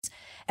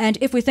And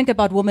if we think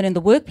about women in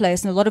the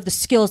workplace, and a lot of the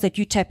skills that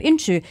you tap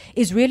into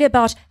is really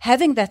about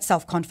having that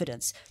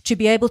self-confidence to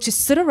be able to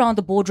sit around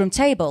the boardroom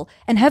table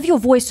and have your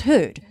voice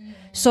heard.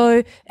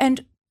 So,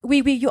 and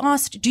you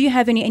asked, do you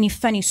have any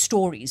funny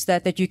stories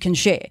that you can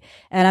share?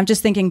 And I'm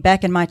just thinking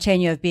back in my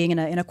tenure of being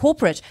in a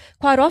corporate.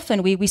 Quite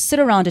often we sit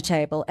around a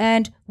table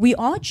and we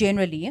are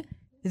generally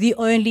the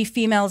only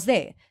females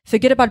there.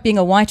 Forget about being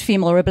a white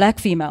female or a black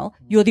female.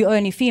 You're the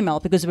only female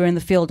because we're in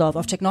the field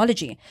of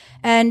technology.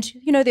 And,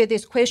 you know,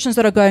 there's questions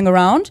that are going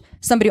around.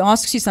 Somebody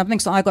asks you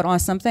something. So I got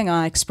asked something.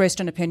 I expressed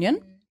an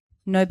opinion.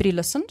 Nobody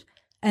listened.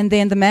 And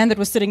then the man that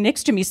was sitting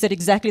next to me said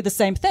exactly the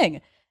same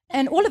thing.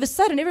 And all of a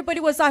sudden,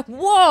 everybody was like,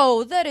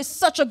 whoa, that is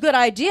such a good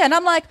idea. And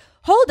I'm like,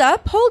 hold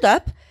up.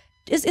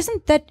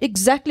 Isn't that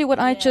exactly what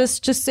I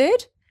just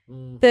said?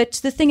 But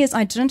the thing is,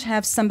 I didn't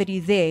have somebody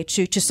there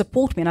to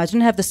support me, and I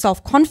didn't have the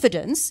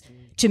self-confidence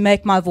to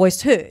make my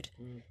voice heard.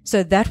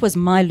 So that was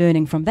my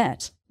learning from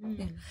that.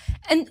 Yeah.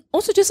 And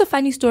also just a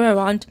funny story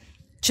around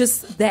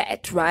just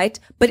that, right?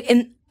 But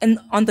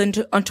on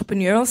the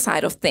entrepreneurial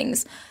side of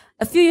things,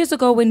 a few years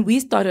ago when we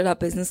started our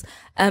business,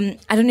 I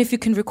don't know if you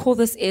can recall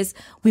this, is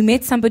we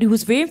met somebody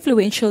who's very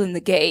influential in the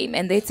game,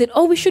 and they said,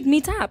 oh, we should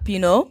meet up, you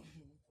know?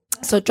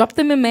 So dropped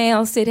them a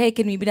mail, said, hey,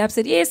 can we meet up?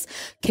 Said, yes,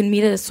 can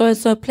meet at a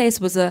so-and-so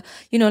place. Was a,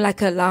 you know, like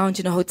a lounge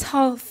in a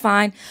hotel,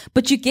 fine.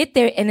 But you get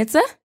there and it's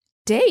a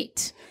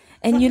date.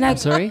 And you're like,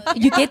 sorry?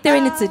 You get there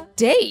and it's a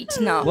date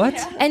now. What?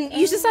 And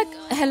you're just like,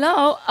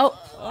 hello,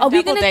 are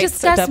we going to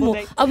discuss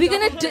more? Are we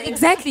going to,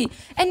 exactly.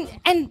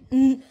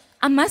 And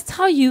I must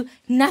tell you,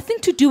 nothing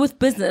to do with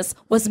business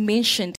was mentioned